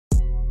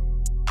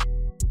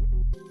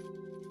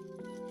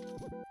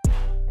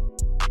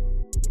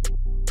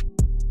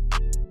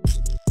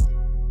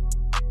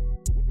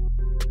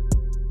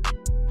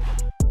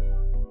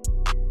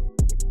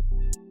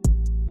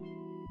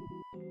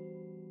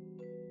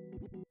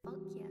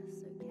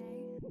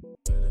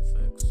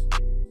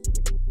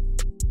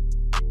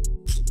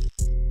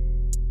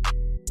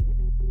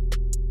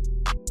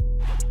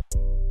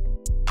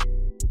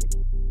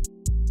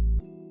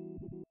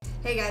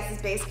Hey guys,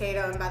 it's Base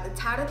Kato, and by the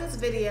title of this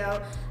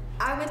video,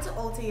 I went to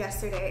Ulta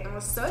yesterday and I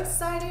was so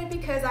excited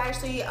because I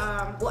actually,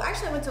 I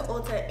went to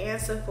Ulta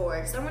and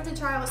Sephora. So I went to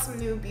try out some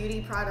new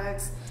beauty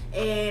products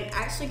and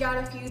actually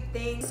got a few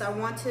things. So I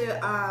want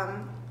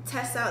to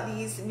test out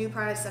these new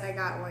products that I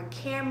got on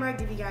camera,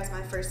 give you guys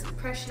my first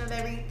impression of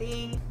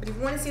everything. But if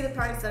you want to see the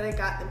products that I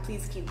got, then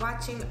please keep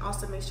watching.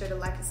 Also make sure to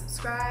like and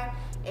subscribe,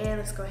 and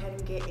let's go ahead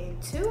and get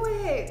into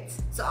it.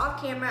 So off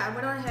camera, I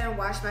went on ahead and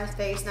washed my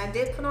face, and I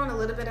did put on a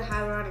little bit of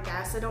hyaluronic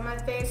acid on my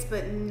face,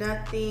 but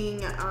nothing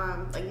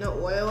like no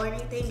oil or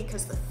anything,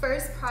 because the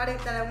first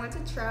product that I want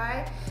to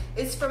try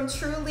is from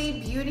Truly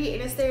Beauty,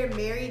 and it's their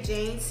Mary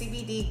Jane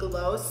CBD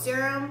Glow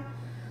Serum.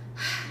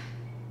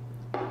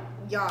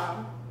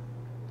 Y'all,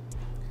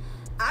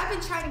 I've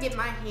been trying to get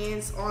my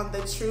hands on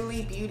the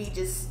Truly Beauty,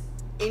 just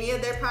any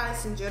of their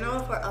products in general,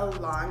 for a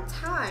long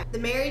time. The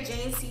Mary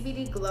Jane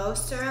CBD Glow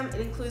Serum,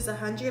 it includes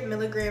 100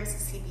 milligrams of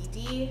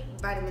CBD,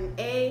 vitamin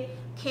A,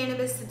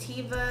 cannabis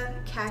sativa,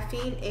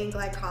 caffeine, and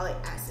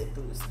glycolic acid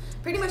boost.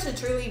 Pretty much the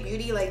Truly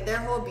Beauty, like their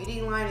whole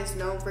beauty line is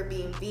known for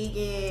being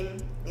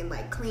vegan and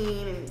like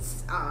clean and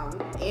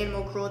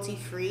animal cruelty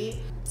free.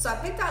 So I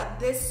picked out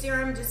this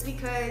serum just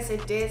because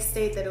it did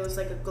state that it was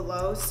like a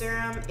glow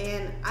serum,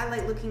 and I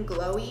like looking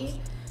glowy.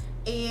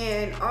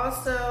 And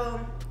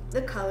also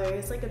the color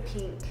is like a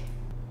pink.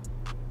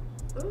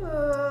 Ooh.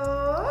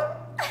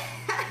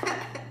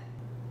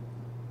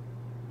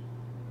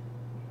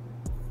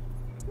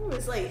 Ooh,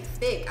 it's like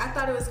thick. I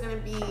thought it was gonna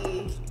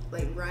be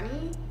like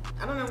runny.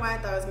 I don't know why I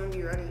thought it was gonna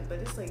be runny, but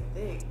it's like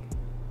thick.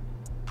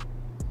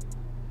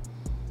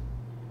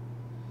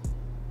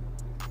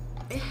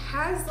 It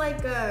has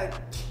like a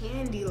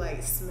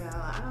candy-like smell.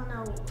 I don't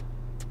know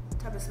what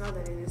type of smell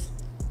that is.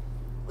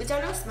 Which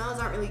I know smells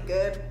aren't really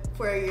good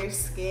for your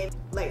skin,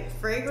 like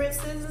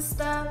fragrances and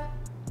stuff.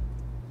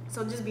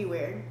 So just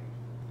beware.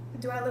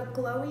 Do I look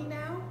glowy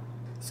now?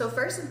 So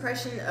first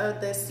impression of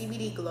the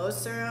CBD Glow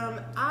Serum,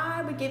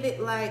 I would give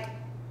it like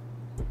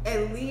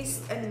at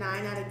least a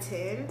 9 out of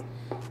 10.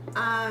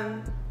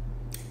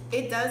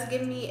 It does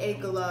give me a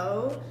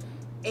glow.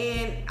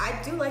 And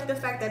I do like the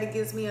fact that it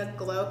gives me a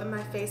glow, but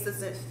my face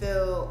doesn't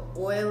feel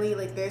oily,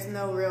 like there's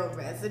no real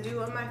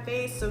residue on my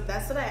face. So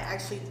that's what I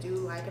actually do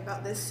like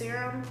about this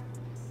serum.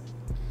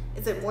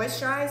 Is it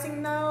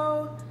moisturizing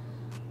though?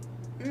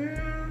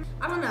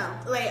 I don't know,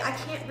 like I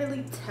can't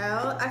really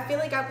tell. I feel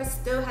like I would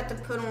still have to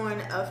put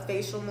on a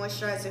facial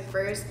moisturizer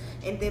first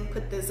and then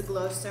put this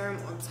glow serum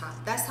on top.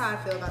 That's how I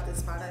feel about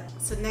this product.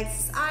 So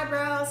next is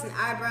eyebrows, and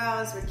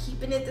eyebrows, we're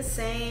keeping it the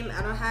same.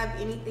 I don't have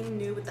anything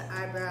new with the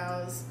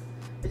eyebrows.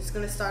 We're just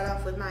gonna start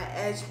off with my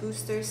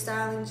Edgeboost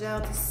styling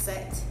gel to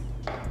set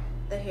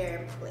the hair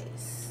in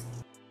place.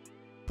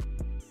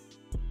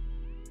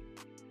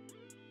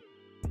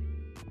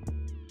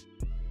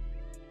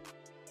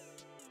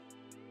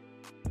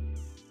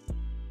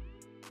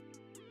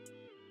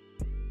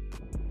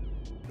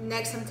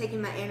 Next, I'm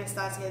taking my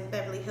Anastasia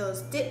Beverly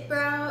Hills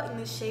Dipbrow in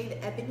the shade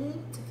Ebony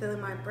to fill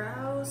in my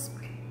brows.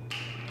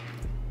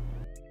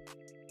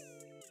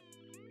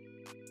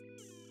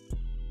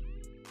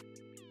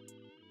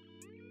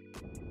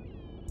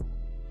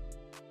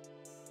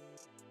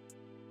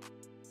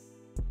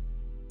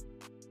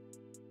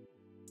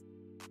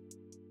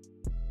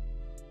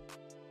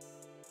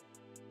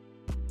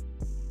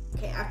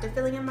 Okay, after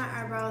filling in my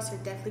eyebrows, we're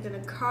definitely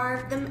gonna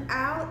carve them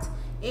out.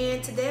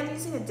 And today I'm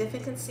using a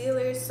different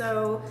concealer.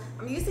 So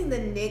I'm using the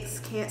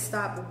NYX Can't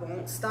Stop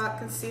Won't Stop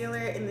concealer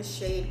in the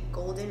shade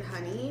Golden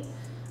Honey.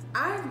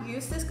 I've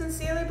used this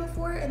concealer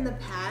before in the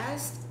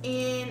past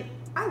and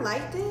I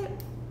liked it,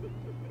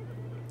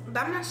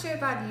 but I'm not sure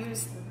if I've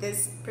used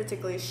this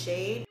particular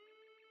shade.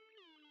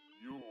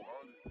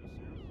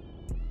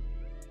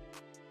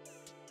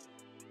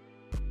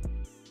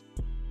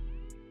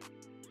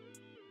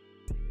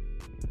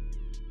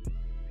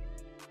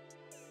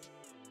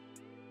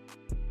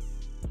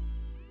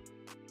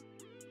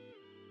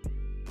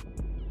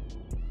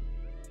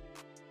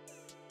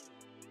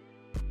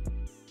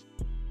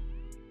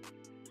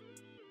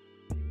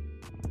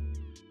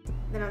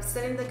 Then I'm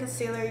setting the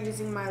concealer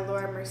using my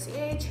Laura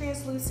Mercier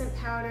translucent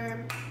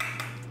powder.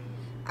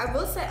 I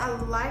will say I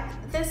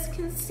like this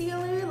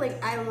concealer.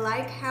 Like I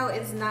like how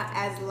it's not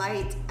as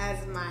light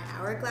as my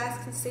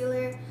Hourglass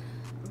concealer,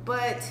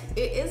 but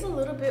it is a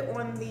little bit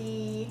on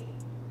the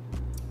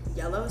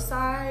yellow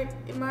side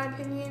in my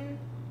opinion.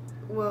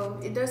 Well,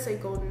 it does say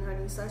Golden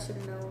Honey, so I should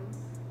have known,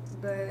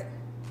 but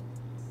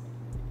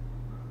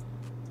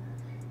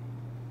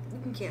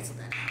we can cancel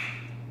that out.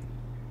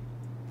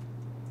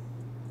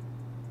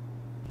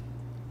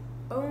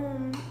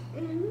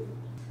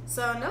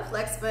 So no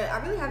flex, but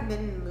I really haven't been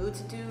in the mood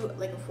to do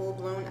like a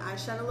full-blown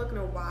eyeshadow look in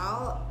a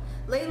while.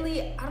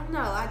 Lately, I don't know,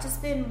 I've just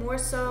been more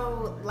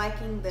so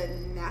liking the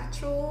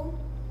natural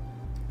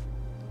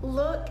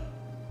look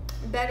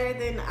better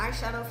than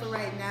eyeshadow for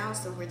right now,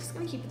 so we're just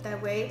gonna keep it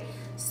that way.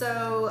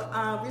 So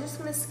we're just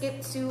gonna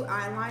skip to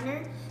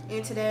eyeliner,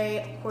 and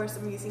today of course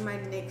I'm using my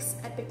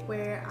NYX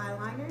Epicwear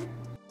eyeliner.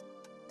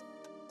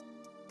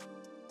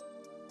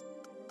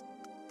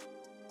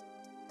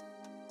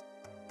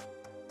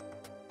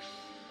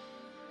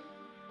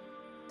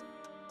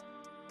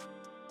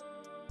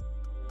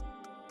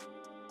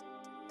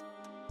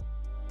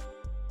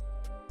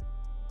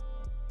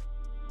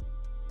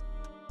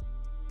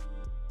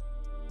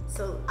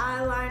 So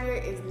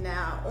eyeliner is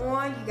now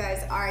on. You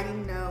guys already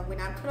know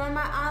when I put on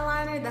my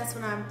eyeliner, that's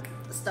when I'm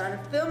starting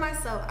to feel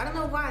myself. I don't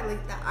know why,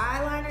 like the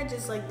eyeliner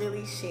just like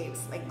really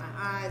shapes like my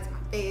eyes,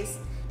 my face,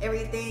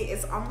 everything.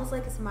 It's almost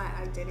like it's my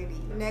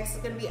identity. Next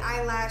is gonna be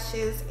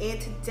eyelashes,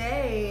 and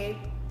today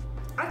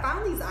I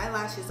found these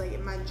eyelashes like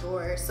in my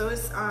drawer. So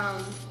it's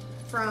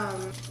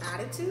from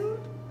Attitude.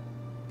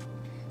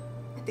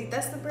 I think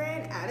that's the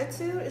brand,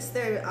 Attitude. It's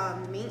their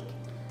mink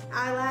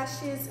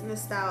eyelashes in the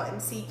style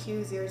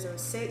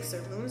MCQ006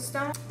 or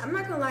Moonstone. I'm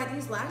not gonna lie,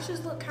 these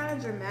lashes look kind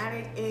of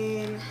dramatic,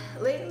 and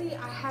lately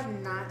I have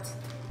not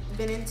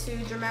been into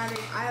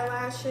dramatic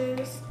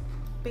eyelashes.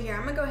 But yeah,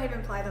 I'm gonna go ahead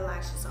and apply the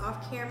lashes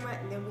off camera,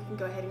 and then we can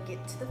go ahead and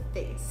get to the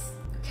face.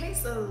 Okay,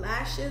 so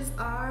lashes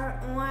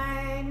are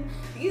on.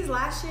 These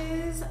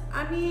lashes,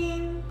 I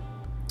mean,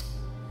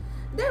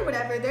 they're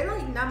whatever. They're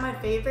like not my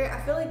favorite.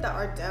 I feel like the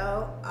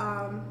Ardell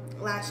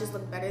lashes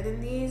look better than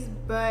these,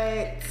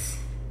 but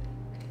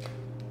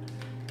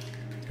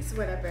it's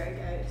whatever, I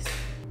guess.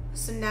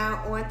 So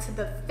now on to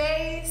the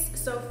face.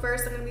 So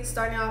first I'm gonna be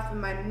starting off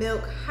with my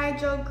Milk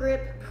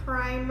Hydrogrip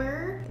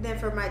primer. Then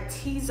for my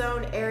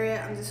T-zone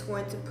area, I'm just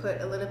going to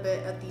put a little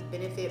bit of the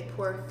Benefit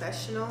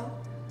Porefessional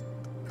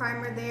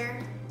primer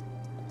there,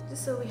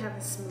 just so we have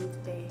a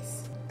smooth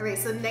base. Alright,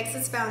 so next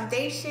is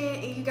foundation,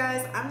 and you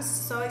guys, I'm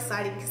so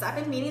excited because I've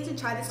been meaning to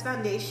try this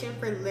foundation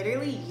for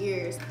literally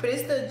years. But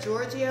it's the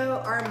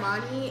Giorgio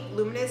Armani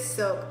Luminous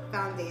Silk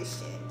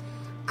Foundation.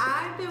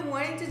 I've been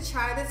wanting to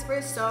try this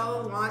for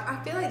so long.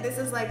 I feel like this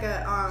is like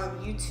a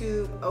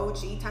YouTube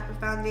OG type of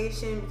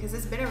foundation because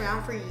it's been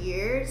around for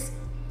years.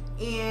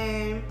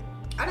 And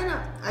I don't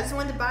know, I just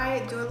wanted to buy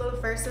it, do a little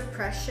first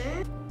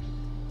impression.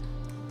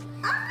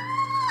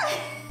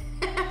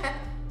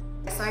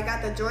 So I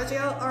got the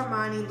Giorgio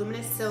Armani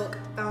Luminous Silk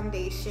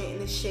Foundation in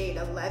the shade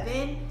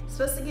 11. It's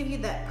supposed to give you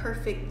that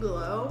perfect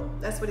glow.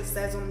 That's what it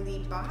says on the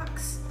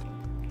box.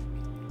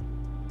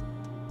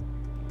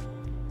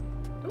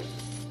 Oops.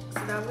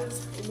 So that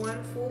was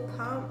one full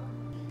pump.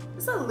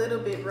 It's a little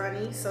bit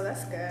runny, so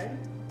that's good.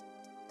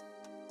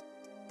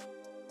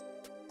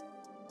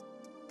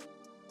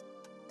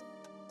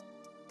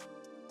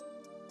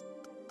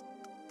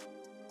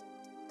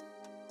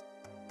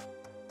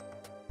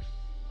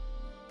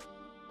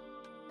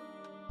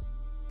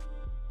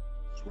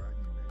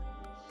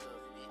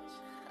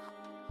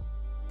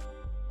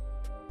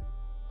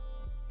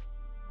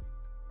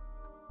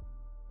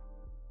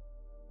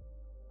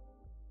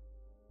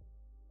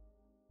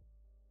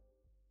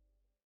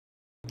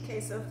 Okay,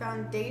 so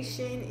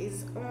foundation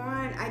is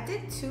on. I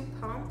did 2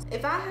 pumps.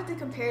 If I had to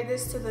compare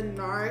this to the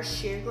NARS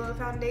Sheer Glow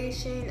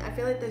foundation, I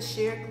feel like the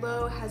Sheer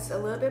Glow has a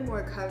little bit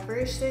more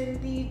coverage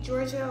than the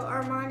Giorgio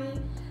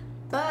Armani,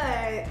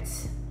 but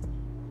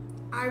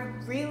I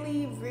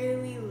really,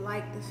 really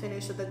like the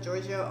finish of the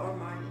Giorgio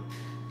Armani.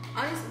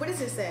 Honestly, what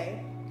does it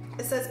say?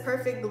 It says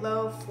perfect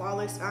glow,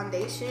 flawless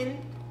foundation.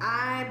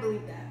 I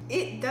believe that.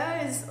 It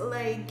does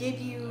like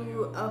give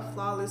you a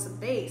flawless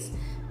base.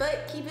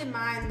 But keep in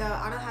mind though,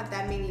 I don't have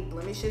that many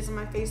blemishes on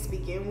my face to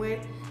begin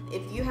with.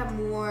 If you have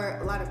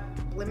a lot of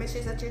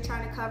blemishes that you're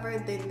trying to cover,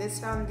 then this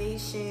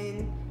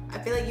foundation, I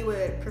feel like you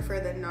would prefer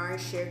the NARS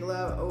Sheer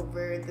Glow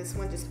over this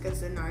one just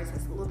because the NARS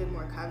has a little bit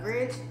more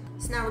coverage.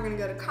 So now we're gonna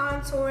go to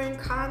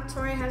contouring.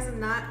 Contouring has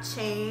not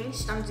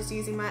changed. I'm just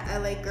using my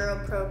LA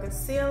Girl Pro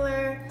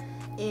Concealer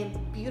in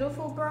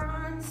Beautiful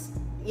Bronze.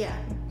 Yeah,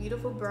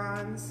 Beautiful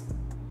Bronze.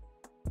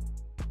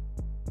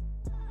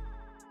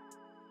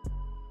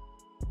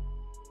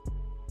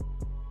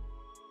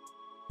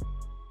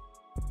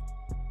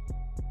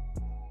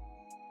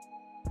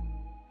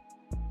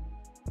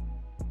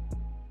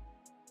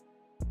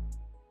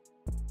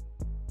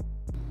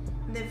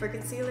 And then for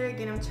concealer,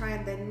 again, I'm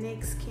trying the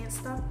NYX Can't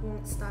Stop,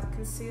 Won't Stop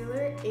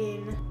Concealer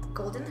in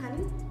Golden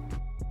Honey.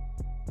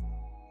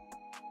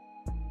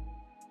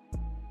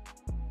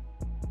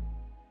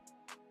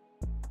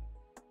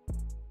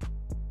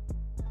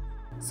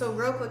 So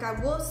real quick, I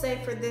will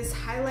say for this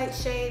highlight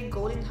shade,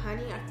 Golden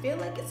Honey, I feel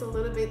like it's a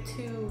little bit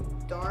too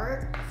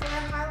dark for a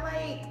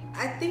highlight.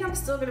 I think I'm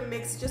still gonna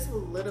mix just a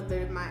little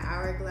bit of my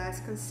Hourglass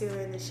concealer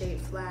in the shade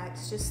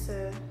Flax just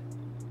to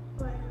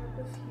lighten up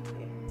a few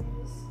areas.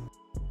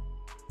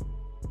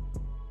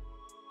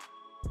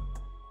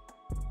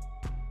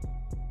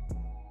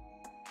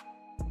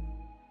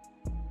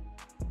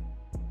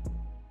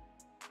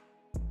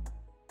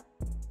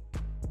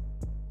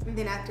 And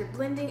then after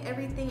blending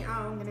everything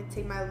out, I'm gonna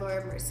take my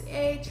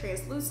Mercier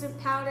translucent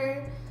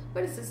powder.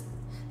 What is this?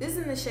 This is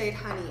in the shade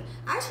Honey.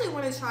 I actually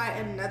want to try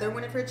another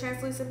one of her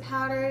translucent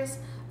powders,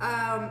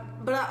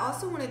 but I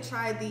also want to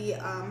try the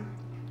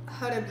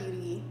Huda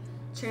Beauty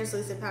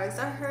translucent powders.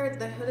 I heard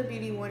the Huda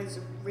Beauty one is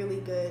really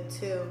good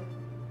too.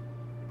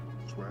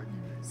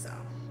 So.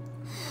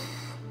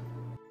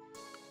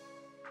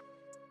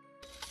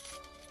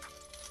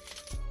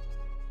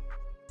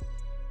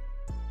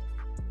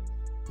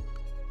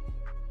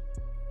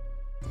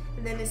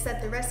 And then to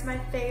set the rest of my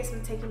face,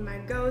 I'm taking my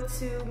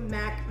go-to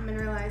MAC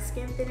Mineralized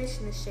Skin finish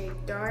in the shade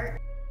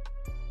Dark.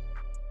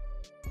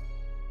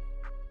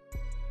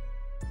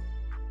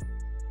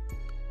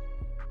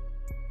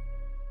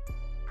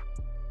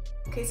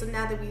 Okay, so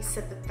now that we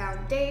set the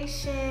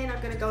foundation,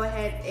 I'm gonna go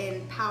ahead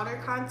and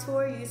powder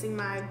contour using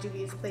my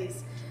Juvia's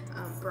Place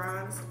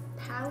bronze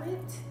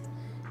palette.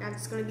 And I'm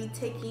just gonna be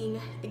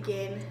taking,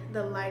 again,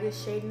 the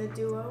lightest shade in the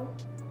duo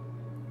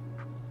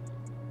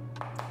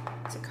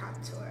to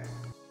contour.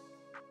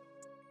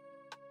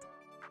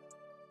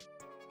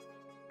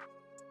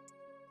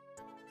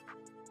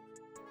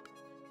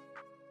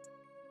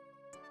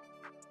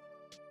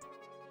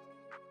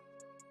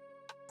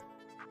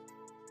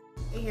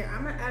 And here,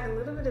 I'm gonna add a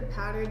little bit of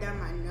powder down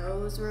my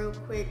nose real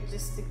quick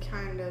just to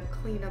kind of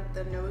clean up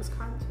the nose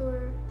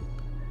contour.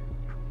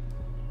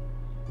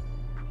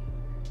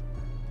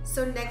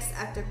 So next,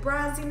 after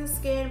bronzing the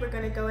skin, we're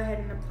gonna go ahead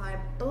and apply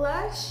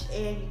blush.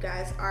 And you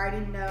guys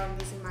already know I'm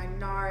using my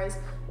NARS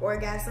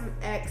Orgasm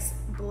X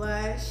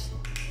blush.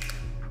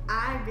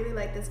 I really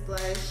like this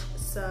blush,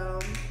 so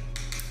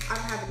I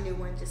don't have a new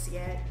one just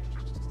yet.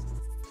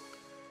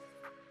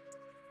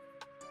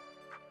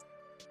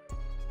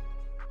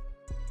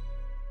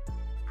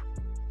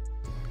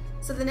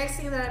 So the next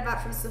thing that I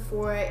bought from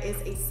Sephora is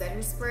a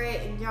setting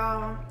spray, and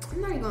y'all,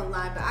 I'm not even gonna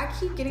lie, but I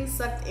keep getting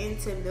sucked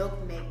into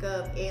Milk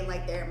makeup and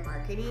like their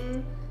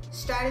marketing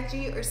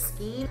strategy or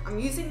scheme. I'm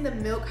using the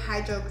Milk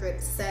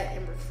Hydrogrip Set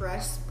and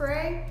Refresh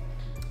Spray.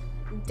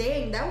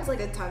 Dang, that was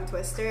like a tongue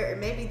twister, or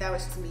maybe that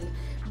was just me.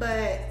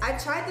 But I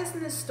tried this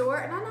in the store,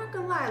 and I'm not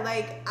gonna lie,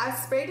 like I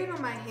sprayed it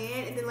on my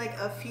hand, and then like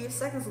a few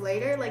seconds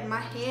later, like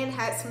my hand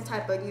had some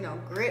type of, you know,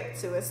 grip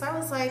to it. So I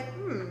was like,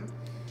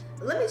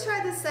 let me try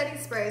this setting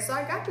spray. So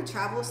I got the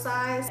travel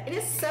size. It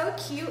is so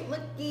cute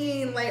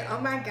looking, like, oh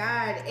my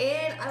god.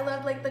 And I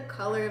love like the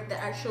color of the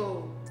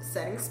actual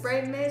setting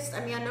spray mist.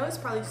 I mean, I know it's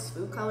probably just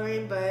food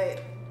coloring,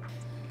 but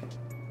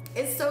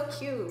it's so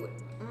cute.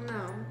 I don't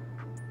know.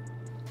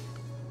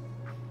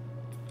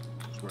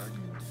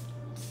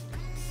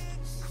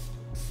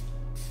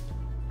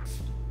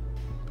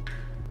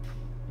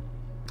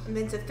 And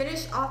then to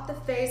finish off the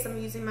face, I'm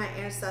using my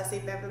Anastasia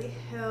Beverly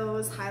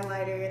Hills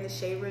highlighter in the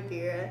shade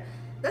Rivera.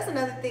 That's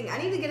another thing. I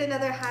need to get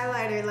another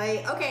highlighter.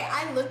 Like, okay,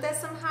 I looked at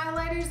some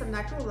highlighters. I'm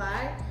not gonna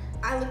lie.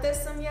 I looked at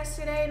some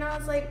yesterday and I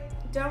was like,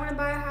 do I want to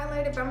buy a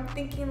highlighter? But I'm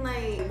thinking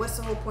like, what's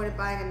the whole point of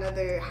buying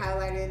another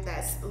highlighter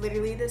that's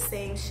literally the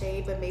same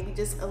shade, but maybe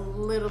just a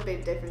little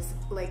bit different,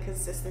 like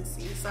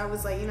consistency. So I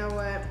was like, you know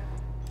what?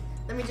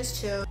 Let me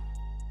just chill.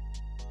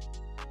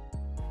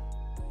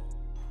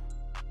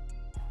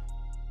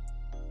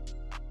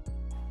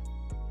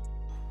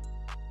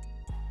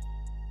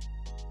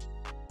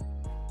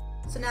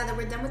 So now that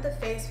we're done with the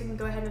face, we can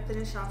go ahead and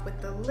finish off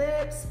with the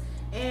lips.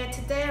 And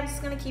today I'm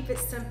just gonna keep it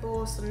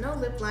simple, so no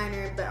lip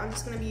liner, but I'm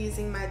just gonna be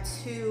using my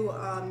two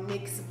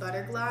NYX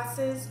butter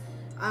glosses.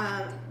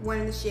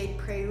 One in the shade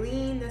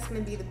Praline, that's gonna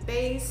be the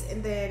base,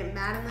 and then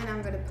Madeline,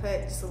 I'm gonna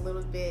put just a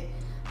little bit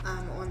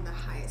on the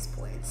highest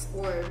points,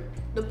 or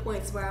the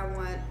points where I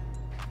want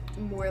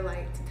more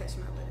light to touch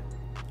my lip.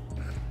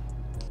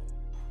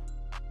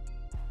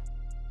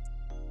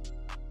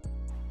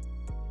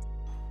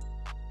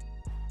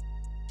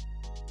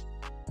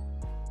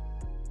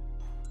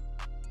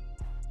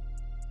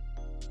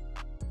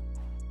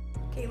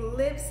 Okay,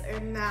 lips are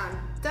now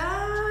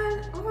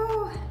done.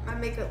 Oh, my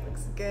makeup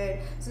looks good.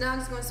 So now I'm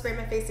just gonna spray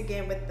my face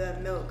again with the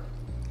Milk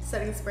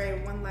setting spray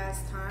one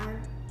last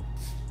time.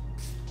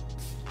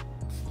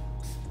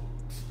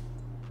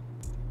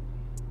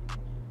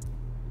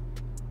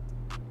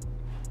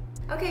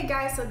 Okay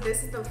guys, so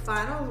this is the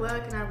final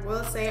look, and I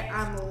will say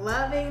I'm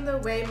loving the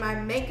way my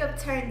makeup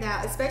turned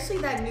out, especially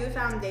that new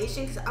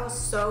foundation, because I was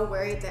so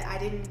worried that I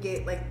didn't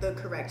get like the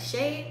correct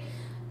shade,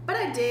 but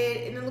I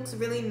did, and it looks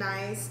really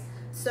nice.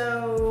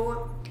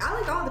 So I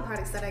like all the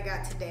products that I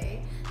got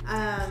today.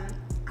 I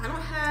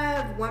don't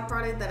have one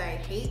product that I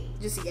hate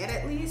just yet,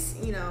 at least.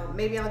 You know,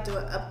 maybe I'll do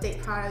an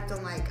update product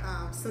on like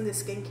some of the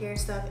skincare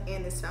stuff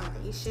and this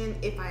foundation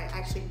if I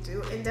actually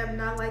do end up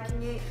not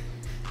liking it.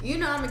 You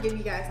know, I'm gonna give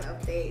you guys an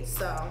update.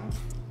 So,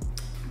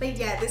 but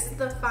yeah, this is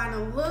the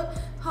final look.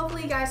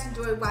 Hopefully you guys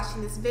enjoyed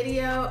watching this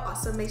video.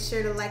 Also make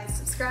sure to like and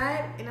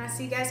subscribe, and I'll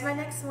see you guys in my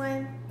next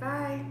one.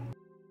 Bye.